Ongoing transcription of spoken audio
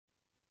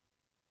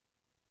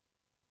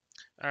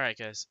Alright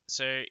guys,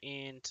 so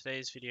in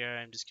today's video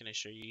I'm just going to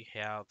show you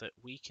how that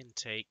we can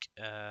take,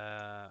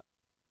 we're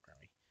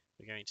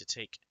going to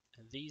take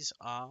these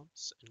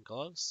arms and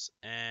gloves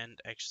and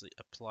actually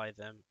apply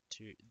them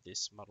to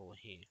this model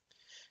here.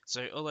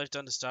 So all I've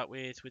done to start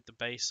with the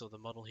base or the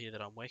model here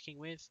that I'm working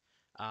with,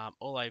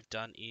 all I've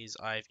done is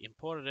I've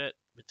imported it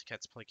with the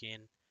cats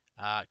plugin,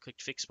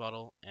 clicked fix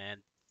model,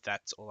 and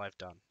that's all I've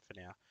done for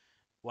now.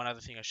 One other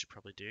thing I should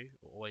probably do,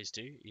 or always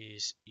do,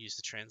 is use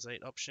the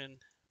translate option.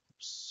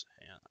 Oops,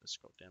 hang on, I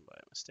scrolled down by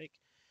mistake.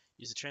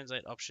 Use the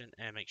translate option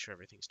and make sure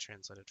everything's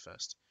translated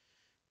first.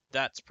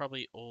 That's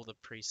probably all the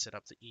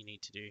pre-setup that you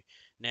need to do.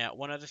 Now,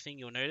 one other thing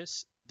you'll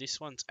notice, this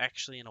one's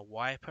actually in a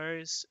Y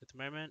pose at the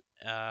moment.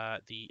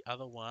 The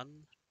other one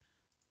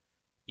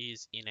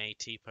is in a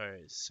T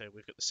pose. So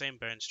we've got the same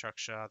bone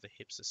structure, the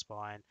hips, the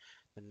spine,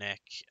 the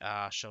neck,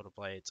 shoulder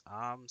blades,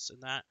 arms,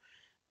 and that.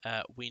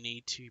 We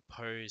need to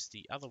pose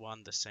the other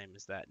one the same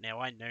as that. Now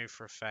I know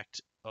for a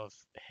fact of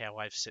how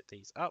I've set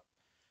these up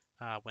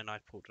when I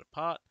pulled it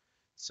apart.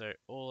 So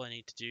all I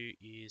need to do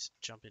is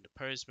jump into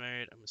pose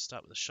mode. I'm going to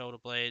start with the shoulder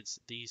blades.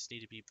 These need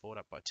to be brought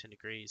up by 10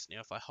 degrees.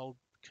 Now if I hold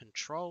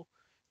control,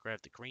 grab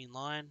the green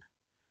line,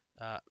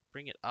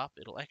 bring it up,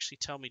 it'll actually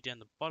tell me down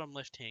the bottom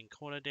left hand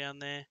corner down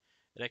there,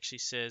 it actually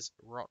says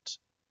ROT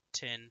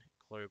 10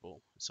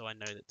 global. So I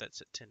know that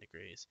that's at 10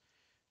 degrees.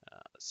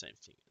 Same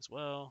thing as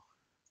well.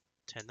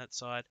 10 that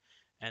side,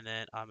 and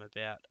then I'm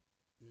about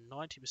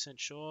 90%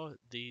 sure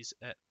these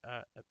at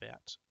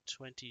about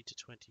 20 to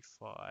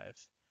 25.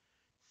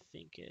 I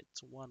think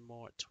it's one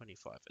more at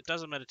 25. It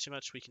doesn't matter too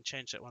much, we can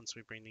change that once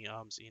we bring the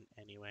arms in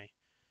anyway.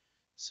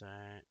 So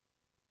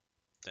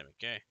there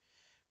we go.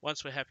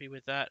 Once we're happy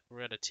with that,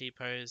 we're at a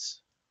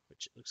T-pose,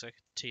 which looks like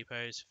a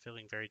T-pose,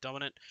 feeling very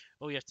dominant.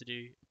 All you have to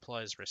do,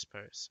 apply is rest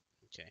pose.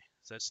 Okay,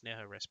 so that's now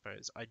her rest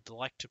pose. I'd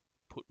like to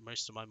put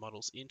most of my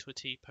models into a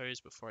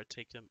T-pose before I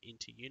take them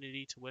into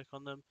Unity to work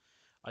on them.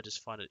 I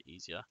just find it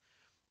easier.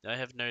 Now, I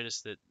have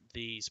noticed that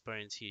these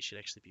bones here should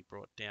actually be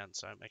brought down,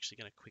 so I'm actually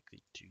going to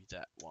quickly do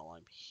that while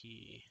I'm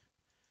here,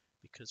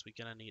 because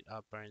we're going to need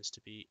our bones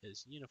to be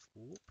as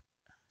uniform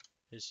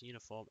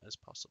as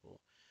possible.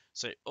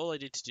 So all I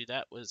did to do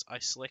that was I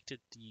selected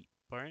the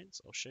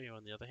bones. I'll show you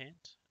on the other hand.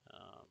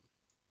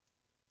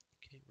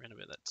 Okay, around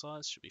about that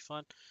size, should be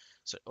fine.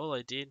 So all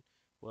I did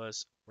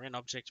was, we're in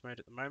object mode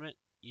at the moment.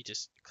 You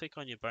just click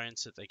on your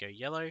bones so that they go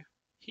yellow,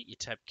 hit your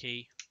tab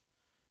key,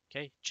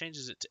 okay,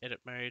 changes it to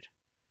edit mode.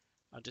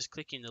 I'm just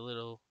clicking the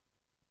little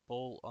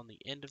ball on the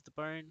end of the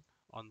bone,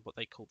 on what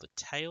they call the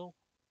tail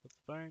of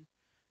the bone,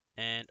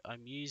 and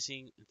I'm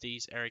using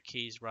these arrow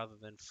keys rather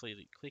than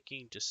freely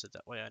clicking, just so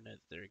that way I know that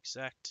they're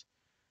exact.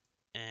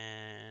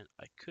 And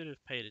I could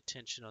have paid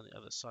attention on the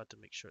other side to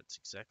make sure it's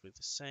exactly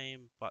the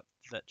same, but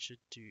that should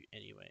do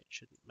anyway. It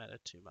shouldn't matter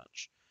too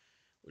much.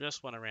 We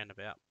just want a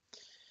roundabout.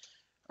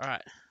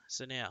 Alright,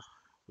 so now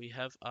we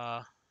have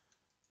our,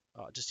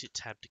 just hit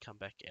tab to come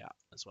back out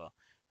as well.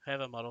 I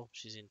have a model,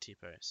 she's in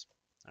T-pose.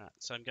 Alright,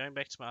 so I'm going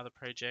back to my other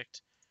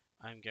project.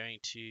 I'm going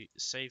to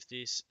save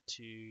this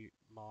to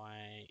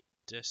my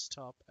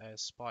desktop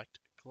as spiked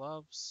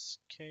gloves,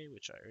 okay,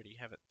 which I already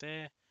have it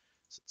there.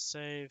 So let's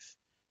save.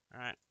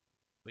 Alright,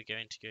 we're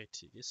going to go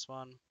to this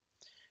one.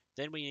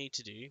 Then we need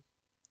to do,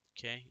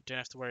 okay, you don't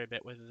have to worry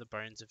about whether the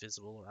bones are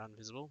visible or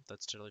invisible.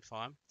 That's totally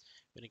fine.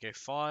 We're going to go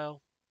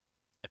File,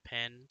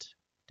 Append,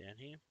 down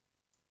here.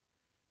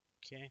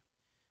 Okay.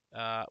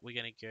 We're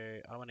going to go,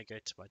 I want to go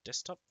to my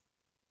desktop,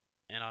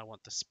 and I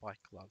want the spike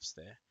gloves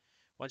there.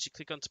 Once you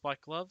click on spike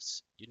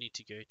gloves, you need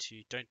to go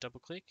to, don't double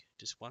click,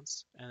 just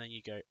once, and then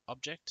you go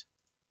Object.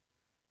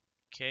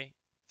 Okay.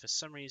 For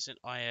some reason,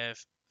 I have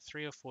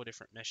 3 or 4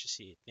 different meshes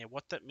here. Now,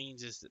 what that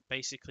means is that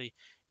basically,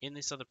 in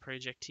this other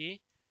project here,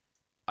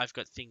 I've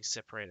got things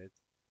separated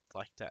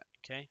like that,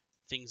 okay?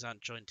 Things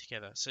aren't joined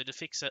together. So to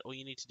fix that, all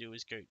you need to do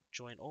is go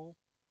join all.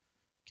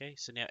 Okay,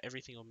 so now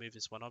everything will move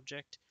as one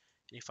object.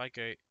 And if I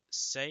go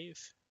save,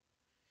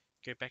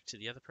 go back to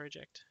the other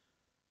project.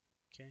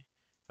 Okay,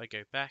 if I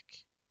go back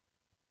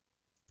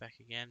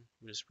again,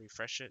 we'll just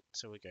refresh it.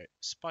 So we go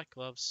spike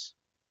gloves,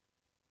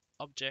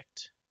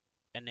 object,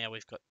 and now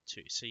we've got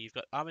 2. So you've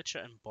got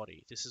armature and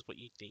body. This is what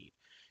you need.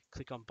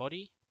 Click on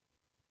body,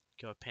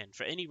 go append.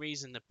 For any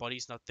reason that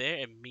body's not there,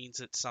 it means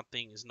that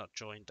something is not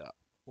joined up,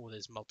 or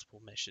there's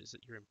multiple meshes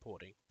that you're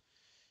importing.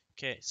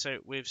 Okay, so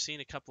we've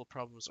seen a couple of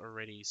problems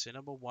already. So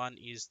number one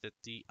is that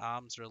the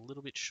arms are a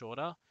little bit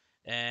shorter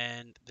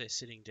and they're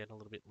sitting down a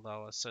little bit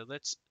lower. So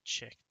let's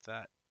check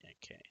that.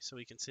 Okay, so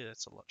we can see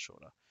that's a lot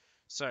shorter.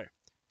 So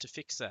to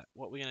fix that,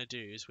 what we're going to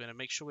do is we're going to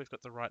make sure we've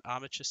got the right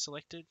armature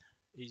selected.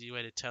 Easy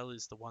way to tell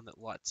is the one that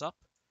lights up,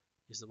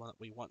 is the one that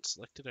we want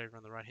selected over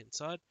on the right hand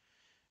side.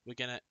 We're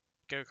going to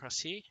go across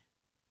here,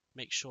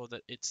 make sure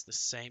that it's the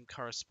same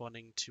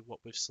corresponding to what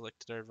we've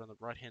selected over on the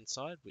right hand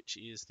side, which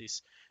is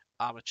this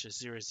armature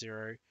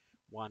 001F.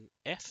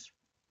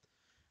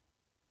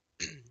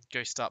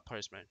 Go start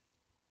pose mode.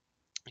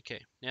 Okay,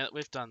 now that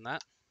we've done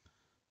that,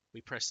 we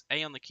press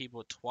A on the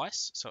keyboard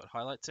twice so it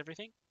highlights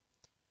everything.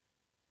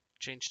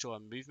 Change to our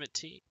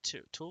movement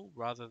tool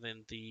rather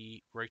than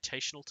the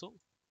rotational tool.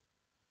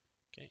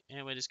 Okay,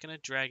 and we're just going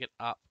to drag it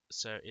up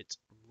so it's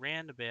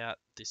round about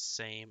the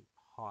same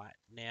height.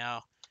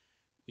 Now,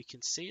 we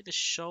can see the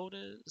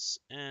shoulders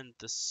and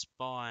the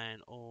spine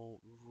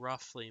all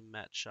roughly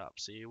match up.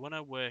 So you want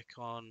to work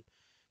on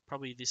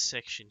probably this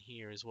section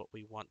here is what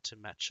we want to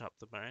match up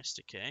the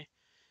most, okay?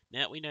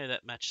 Now we know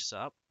that matches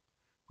up.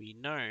 We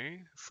know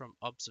from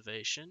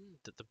observation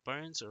that the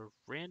bones are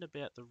around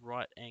about the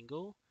right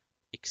angle,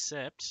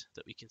 except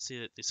that we can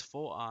see that this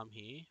forearm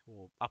here,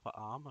 or upper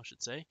arm I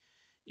should say,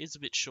 is a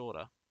bit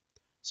shorter.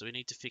 So we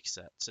need to fix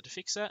that. So to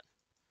fix that,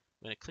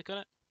 we're going to click on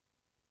it.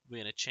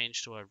 We're going to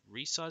change to our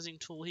resizing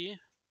tool here.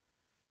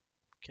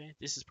 Okay,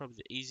 this is probably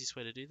the easiest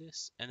way to do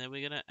this. And then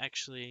we're going to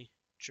actually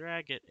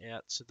drag it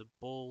out so the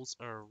balls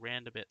are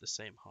around about the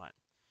same height.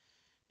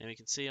 Now we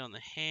can see on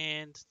the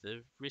hand,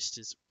 the wrist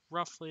is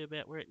roughly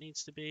about where it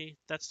needs to be.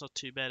 That's not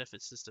too bad if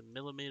it's just a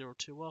millimeter or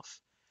two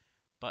off,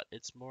 but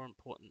it's more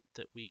important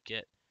that we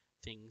get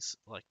things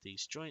like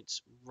these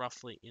joints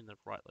roughly in the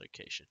right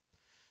location.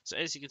 So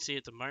as you can see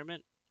at the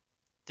moment,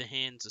 the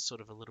hands are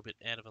sort of a little bit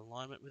out of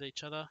alignment with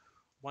each other.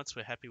 Once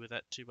we're happy with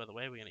that too, by the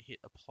way, we're going to hit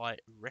apply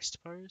rest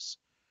pose.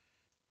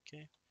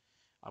 Okay,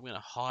 I'm going to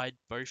hide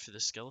both of the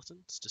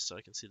skeletons just so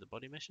I can see the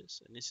body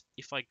meshes. And this,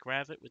 if I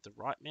grab it with the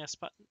right mouse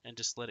button and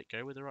just let it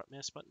go with the right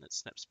mouse button, it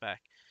snaps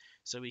back.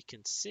 So we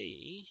can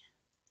see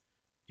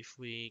if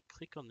we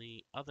click on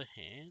the other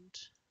hand,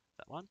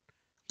 that one,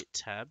 hit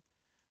tab,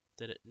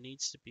 that it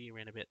needs to be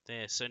around about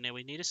there. So now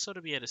we need to sort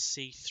of be able to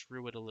see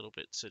through it a little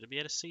bit. So to be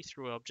able to see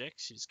through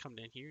objects, you just come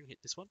down here and hit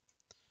this one.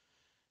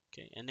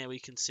 Okay, and now we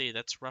can see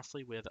that's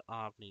roughly where the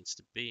arm needs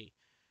to be.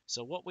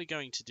 So what we're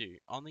going to do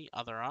on the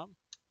other arm,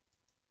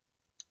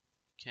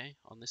 okay,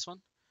 on this one,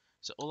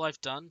 so all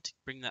I've done to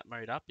bring that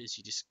mode up is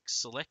you just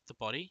select the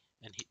body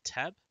and hit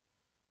tab.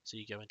 So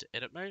you go into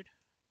edit mode,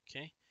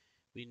 okay.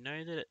 We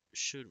know that it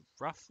should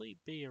roughly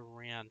be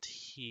around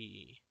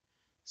here.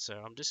 So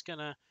I'm just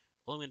gonna,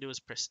 all I'm gonna do is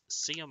press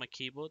C on my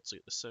keyboard, so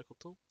get the circle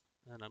tool,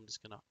 and I'm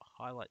just gonna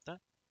highlight that,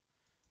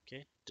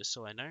 okay, just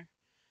so I know.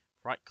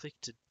 Right click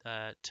to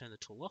turn the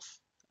tool off.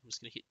 I'm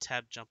just gonna hit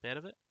tab, jump out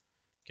of it,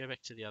 go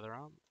back to the other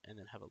arm, and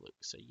then have a look.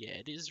 So yeah,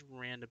 it is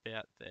round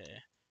about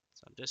there.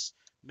 So I'm just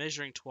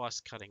measuring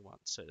twice, cutting once,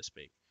 so to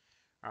speak.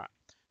 Alright,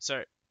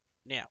 so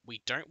now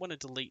we don't want to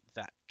delete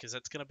that because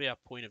that's going to be our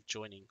point of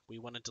joining. We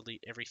want to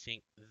delete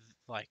everything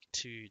like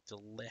to the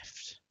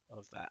left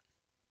of that.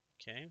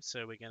 Okay, so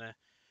we're going to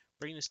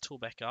bring this tool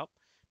back up.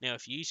 Now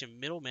if you use your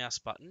middle mouse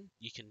button,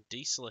 you can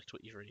deselect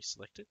what you've already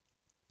selected.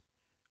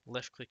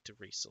 Left click to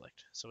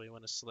reselect. So we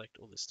want to select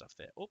all this stuff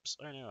there. Oops,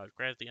 oh no, I've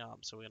grabbed the arm.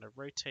 So we're going to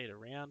rotate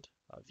around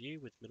our view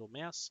with middle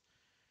mouse.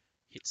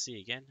 Hit C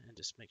again and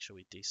just make sure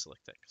we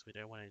deselect that because we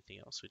don't want anything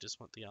else. We just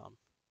want the arm.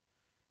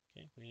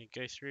 Okay, we're going to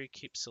go through,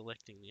 keep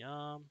selecting the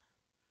arm,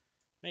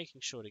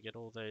 making sure to get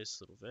all those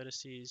little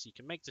vertices. You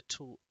can make the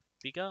tool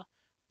bigger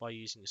by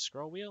using the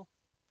scroll wheel.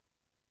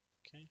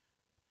 Okay,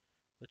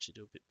 let you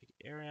do a bit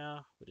bigger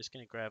area. We're just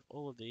going to grab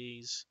all of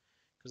these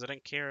because I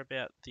don't care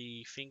about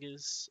the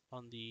fingers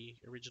on the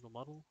original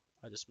model.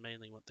 I just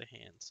mainly want the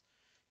hands.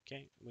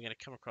 Okay, we're going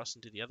to come across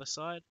and do the other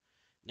side.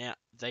 Now,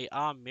 they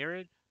are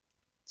mirrored,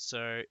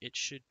 so it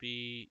should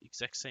be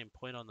exact same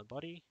point on the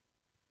body,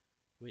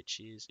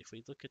 which is, if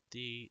we look at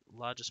the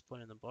largest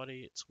point in the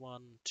body, it's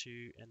 1,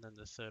 2, and then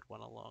the third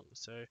one along.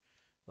 So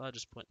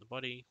largest point in the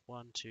body,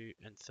 1, 2,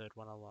 and third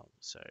one along.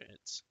 So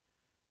it's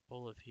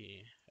all of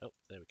here. Oh,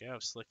 there we go.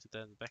 I've selected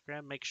that in the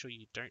background. Make sure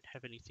you don't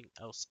have anything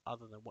else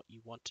other than what you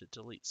want to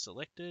delete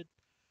selected.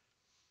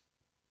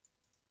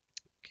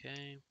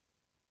 Okay,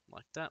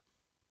 like that.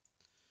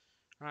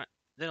 Alright,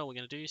 then all we're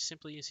going to do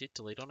simply is hit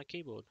delete on a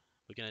keyboard.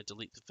 We're going to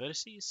delete the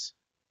vertices.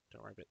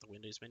 Don't worry about the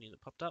Windows menu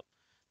that popped up.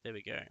 There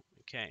we go.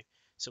 Okay,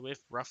 so we've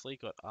roughly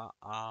got our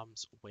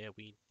arms where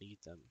we need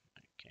them.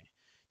 Okay,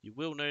 you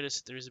will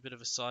notice there is a bit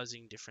of a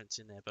sizing difference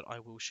in there, but I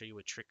will show you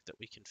a trick that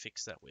we can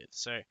fix that with.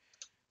 So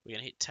we're going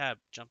to hit tab,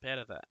 jump out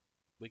of that.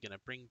 We're going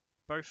to bring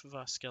both of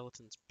our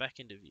skeletons back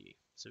into view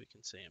so we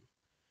can see them.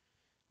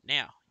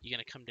 Now, you're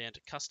going to come down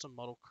to custom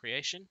model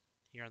creation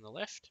here on the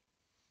left,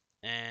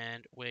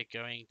 and we're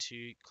going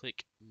to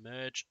click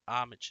merge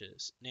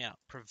armatures. Now,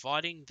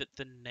 providing that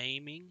the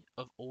naming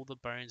of all the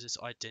bones is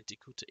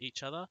identical to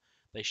each other,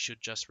 they should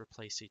just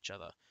replace each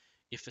other.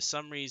 If for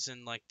some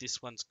reason, like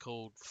this one's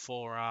called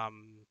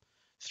forearm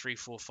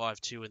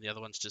 3452 and the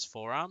other one's just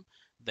forearm,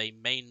 they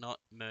may not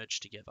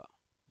merge together.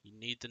 You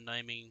need the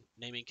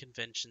naming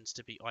conventions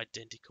to be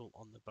identical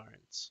on the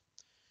bones.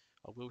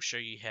 I will show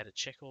you how to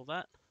check all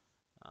that.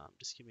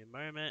 Just give me a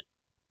moment.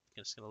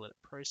 I'm just going to let it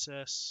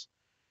process.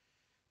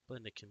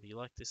 Blender can be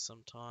like this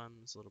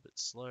sometimes, a little bit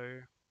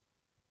slow.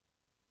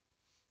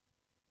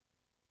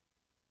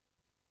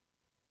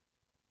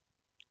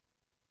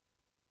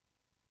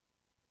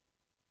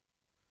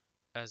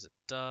 As it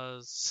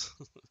does.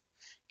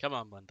 Come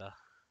on, Blender.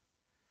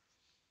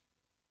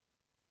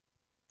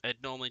 It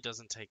normally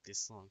doesn't take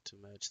this long to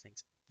merge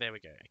things. There we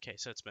go. Okay,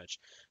 so it's merged.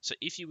 So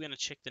if you want to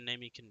check the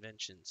naming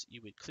conventions,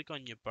 you would click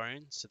on your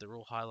bones so they're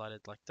all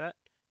highlighted like that.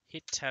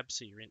 Hit tab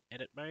so you're in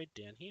edit mode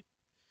down here.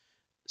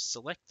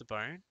 Select the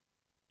bone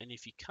and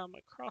if you come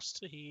across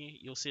to here,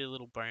 you'll see a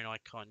little bone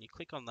icon. You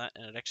click on that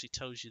and it actually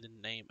tells you the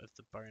name of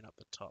the bone up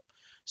the top.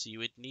 So you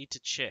would need to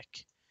check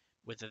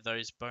whether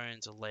those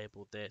bones are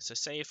labeled there. So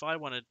say if I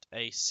wanted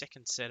a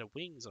second set of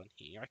wings on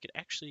here, I could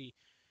actually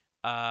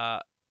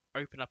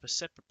open up a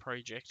separate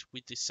project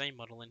with the same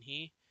model in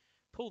here,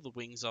 pull the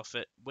wings off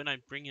it. When I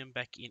bring them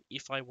back in,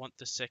 if I want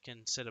the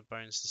second set of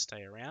bones to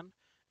stay around,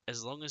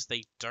 as long as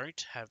they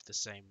don't have the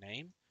same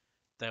name,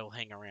 they'll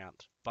hang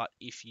around. But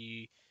if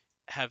you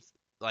have,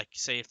 like,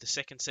 say if the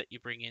second set you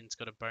bring in's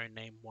got a bone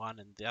name 1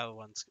 and the other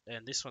one's,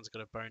 and this one's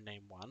got a bone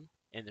name 1,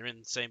 and they're in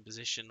the same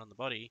position on the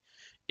body,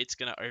 it's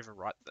going to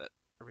overwrite that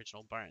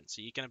original bone.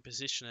 So you're going to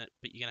position it,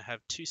 but you're going to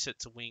have 2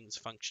 sets of wings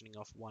functioning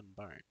off 1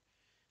 bone.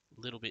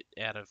 A little bit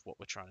out of what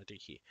we're trying to do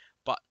here.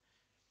 But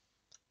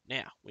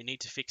now we need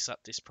to fix up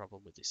this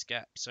problem with this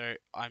gap. So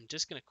I'm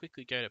just going to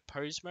quickly go to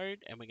pose mode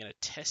and we're going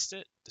to test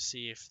it to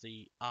see if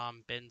the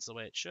arm bends the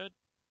way it should.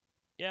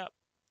 Yep,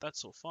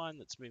 that's all fine.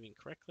 That's moving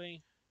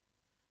correctly.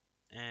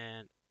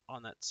 And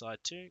on that side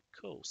too.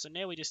 Cool. So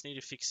now we just need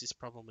to fix this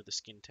problem with the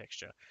skin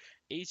texture.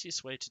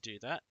 Easiest way to do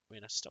that, we're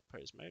going to stop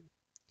pose mode.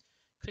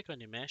 Click on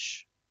your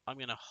mesh. I'm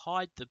going to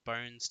hide the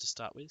bones to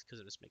start with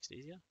because it just makes it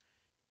easier.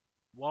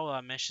 While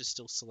our mesh is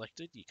still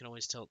selected, you can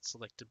always tell it's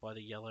selected by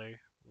the yellow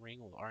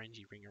ring or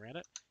orangey ring around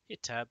it.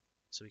 Hit tab,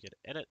 so we go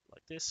to edit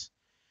like this.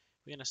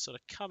 We're going to sort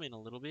of come in a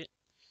little bit.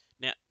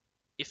 Now,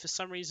 if for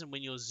some reason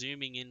when you're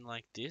zooming in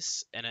like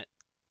this and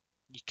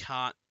you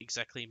can't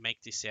exactly make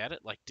this out,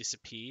 it like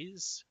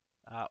disappears,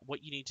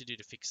 what you need to do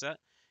to fix that,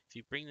 if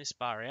you bring this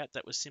bar out,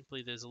 that was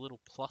simply there's a little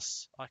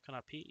plus icon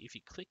up here. If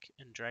you click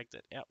and drag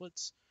that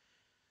outwards,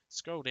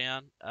 scroll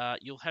down,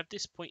 you'll have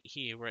this point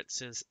here where it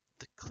says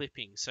the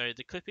clipping. So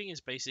the clipping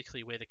is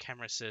basically where the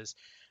camera says,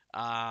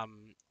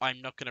 I'm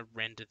not going to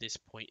render this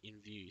point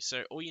in view.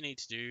 So all you need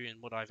to do,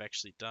 and what I've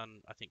actually done,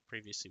 I think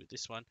previously with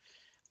this one,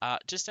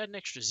 just add an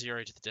extra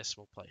 0 to the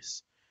decimal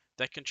place.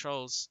 That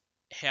controls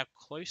how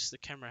close the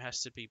camera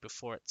has to be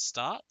before it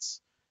starts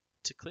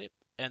to clip,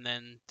 and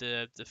then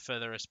the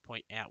furthest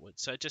point outward.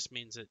 So it just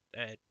means it,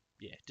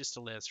 yeah, just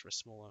allows for a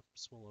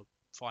smaller,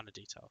 finer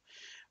detail.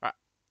 All right,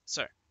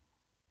 so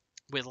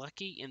we're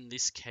lucky in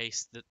this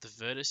case that the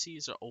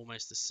vertices are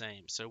almost the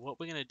same. So what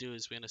we're going to do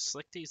is we're going to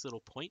select these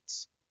little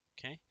points,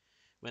 okay?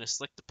 We're going to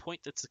select the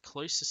point that's the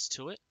closest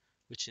to it,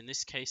 which in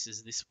this case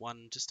is this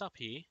one just up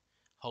here.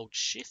 Hold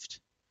Shift,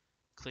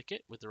 click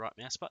it with the right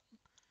mouse button,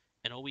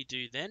 and all we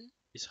do then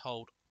is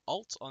hold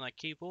Alt on that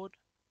keyboard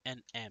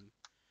and M,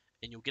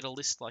 and you'll get a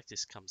list like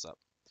this comes up.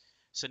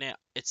 So now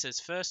it says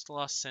first,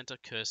 last, center,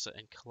 cursor,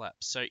 and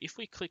collapse. So if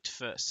we clicked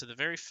first, so the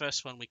very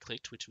first one we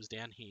clicked, which was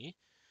down here,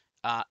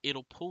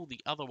 it'll pull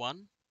the other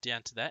one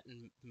down to that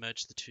and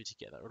merge the two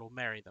together. It'll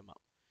marry them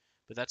up.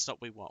 But that's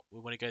not what we want. We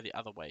want to go the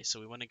other way. So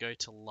we want to go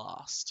to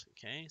last.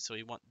 Okay, so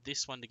we want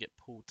this one to get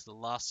pulled to the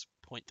last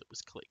point that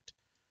was clicked.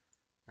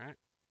 All right,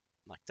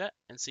 like that.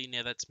 And see,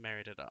 now that's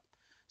married it up.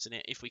 So now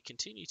if we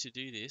continue to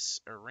do this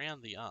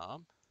around the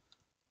arm,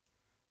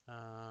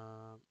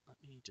 let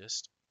me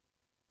just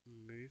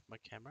move my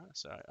camera.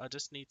 So I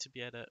just need to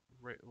be able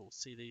to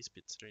see these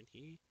bits that are in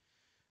here.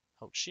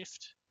 Hold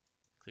Shift,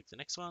 click the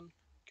next one,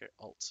 go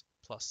Alt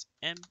plus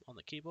M on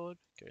the keyboard,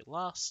 go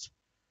last,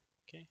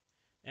 okay,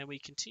 and we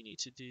continue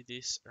to do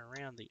this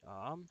around the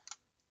arm.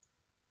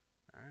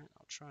 Alright,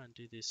 I'll try and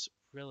do this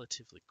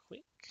relatively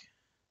quick.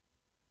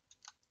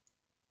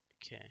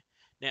 Okay,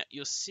 now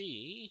you'll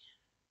see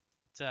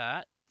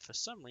that for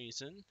some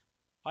reason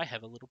I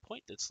have a little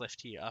point that's left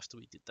here after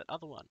we did that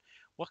other one.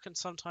 What can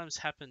sometimes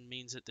happen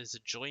means that there's a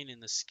join in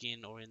the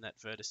skin or in that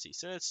vertice.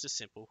 So that's just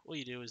simple. All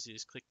you do is you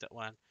just click that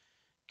one,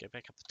 go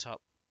back up the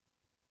top,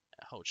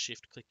 hold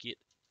Shift, click it,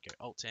 go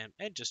Alt M,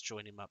 and just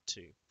join him up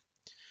too.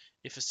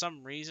 If for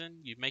some reason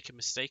you make a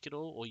mistake at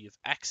all, or you've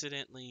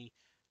accidentally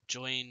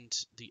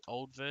joined the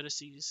old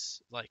vertices,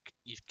 like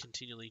you've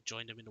continually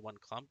joined them into one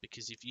clump,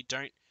 because if you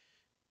don't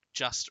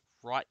just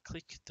right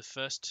click the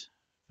first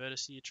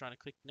vertex you're trying to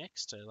click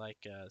next, so like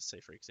say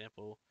for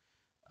example,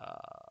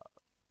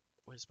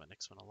 where's my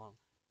next one along?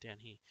 Down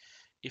here.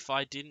 If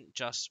I didn't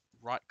just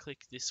right click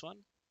this one,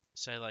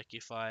 so like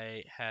if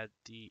I had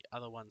the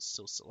other one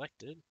still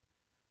selected,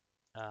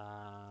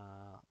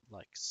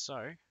 like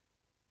so,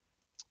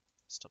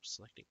 stop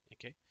selecting,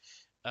 okay,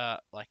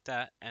 like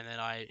that, and then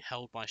I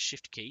held my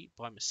Shift key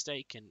by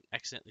mistake and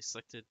accidentally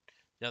selected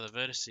the other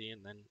vertex,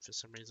 and then for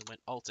some reason went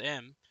Alt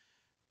M,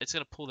 it's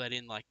going to pull that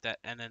in like that,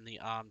 and then the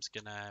arm's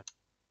going to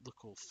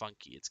look all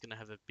funky. It's going to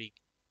have a big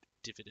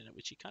divot in it,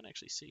 which you can't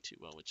actually see too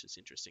well, which is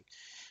interesting.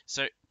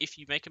 So if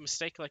you make a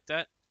mistake like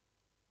that,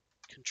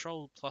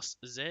 Control plus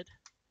Z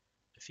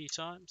a few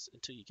times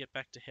until you get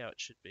back to how it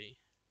should be,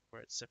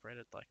 where it's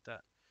separated like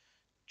that.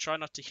 Try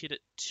not to hit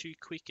it too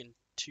quick and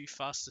too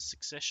fast a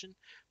succession,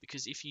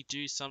 because if you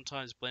do,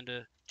 sometimes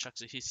Blender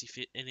chucks a hissy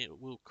fit and it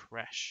will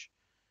crash,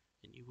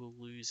 and you will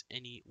lose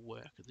any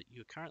work that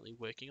you're currently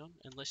working on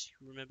unless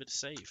you remember to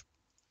save.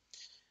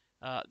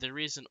 There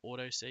is an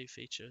autosave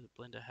feature that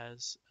Blender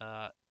has.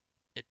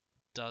 It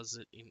does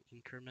it in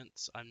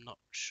increments. I'm not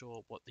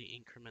sure what the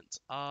increments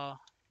are,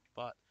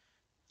 but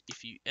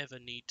if you ever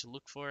need to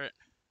look for it,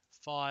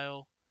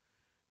 File,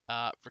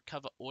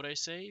 Recover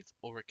Autosave,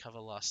 or Recover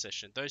Last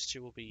Session. Those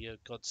two will be your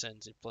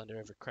godsends if Blender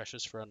ever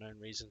crashes for unknown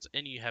reasons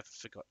and you have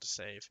forgot to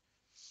save.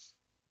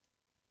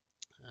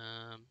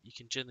 You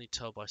can generally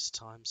tell by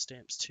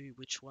timestamps too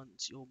which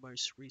one's your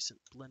most recent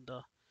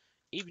Blender.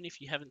 Even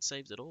if you haven't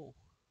saved at all,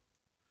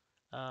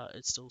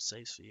 it still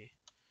saves for you.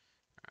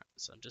 Alright,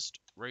 so I'm just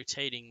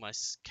rotating my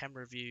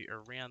camera view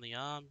around the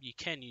arm. You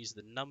can use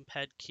the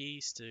numpad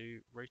keys to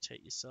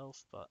rotate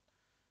yourself, but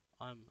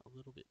I'm a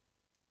little bit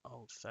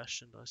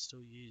old-fashioned. I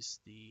still use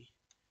the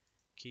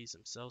keys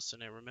themselves. So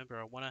now remember,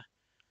 I want to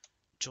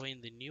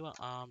join the newer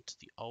arm to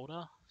the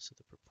older so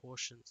the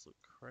proportions look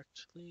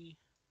correctly.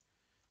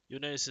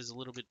 You'll notice there's a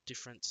little bit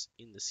difference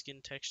in the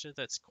skin texture.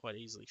 That's quite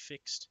easily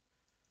fixed.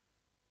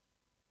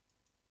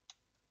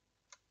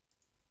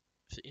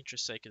 For the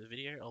interest sake of the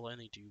video, I'll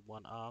only do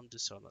one arm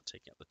just so I'm not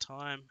taking up the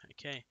time.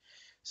 Okay,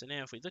 so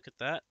now if we look at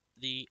that,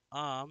 the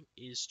arm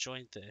is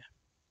joined there.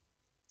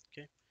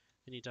 Okay,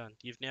 and you're done.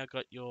 You've now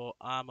got your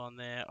arm on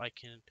there. I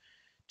can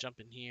jump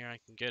in here, I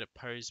can go to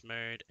pose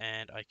mode,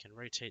 and I can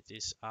rotate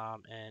this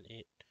arm and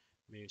it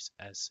moves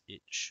as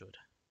it should.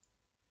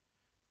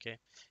 Okay,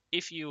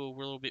 if you were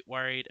a little bit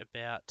worried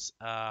about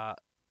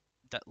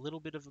that little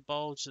bit of a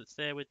bulge that's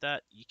there with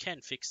that, you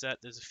can fix that.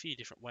 There's a few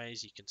different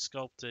ways you can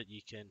sculpt it. You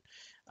can,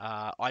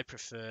 I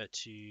prefer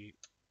to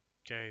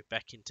go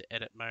back into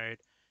edit mode,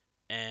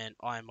 and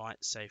I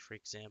might say, for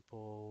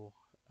example,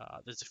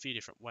 there's a few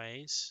different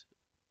ways.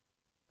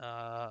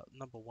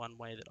 Number one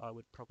way that I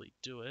would probably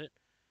do it,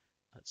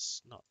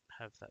 let's not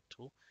have that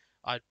tool.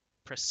 I'd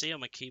press C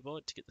on my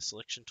keyboard to get the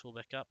selection tool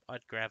back up.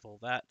 I'd grab all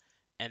that,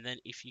 and then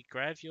if you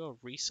grab your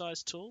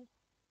resize tool,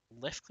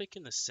 left click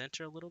in the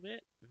center a little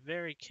bit,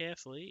 very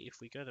carefully.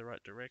 If we go the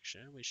right direction,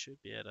 we should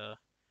be able to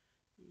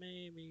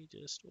maybe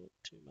just, oh,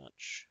 too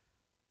much.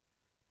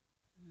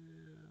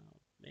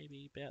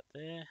 Maybe about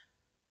there.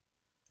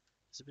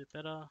 It's a bit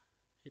better.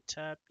 Hit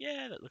tab.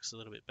 Yeah, that looks a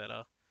little bit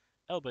better.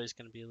 Elbow is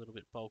going to be a little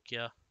bit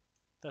bulkier.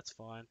 That's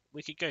fine.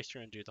 We could go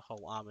through and do the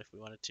whole arm if we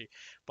wanted to,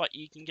 but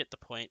you can get the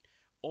point.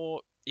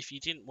 Or if you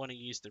didn't want to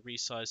use the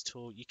resize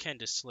tool, you can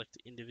just select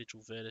the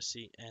individual vertex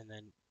and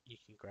then you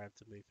can grab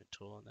the movement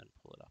tool and then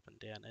pull it up and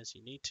down as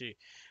you need to.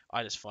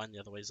 I just find the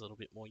other way is a little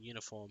bit more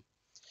uniform.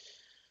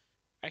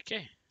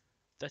 Okay,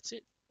 that's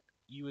it.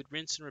 You would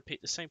rinse and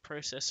repeat the same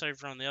process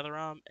over on the other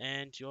arm,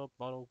 and your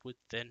model would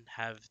then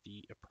have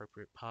the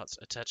appropriate parts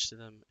attached to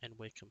them, and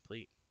we're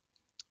complete.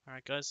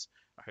 Alright guys,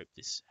 I hope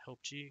this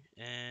helped you,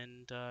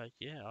 and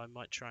yeah, I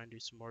might try and do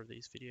some more of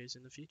these videos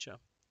in the future.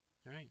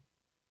 Alright,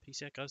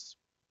 peace out guys.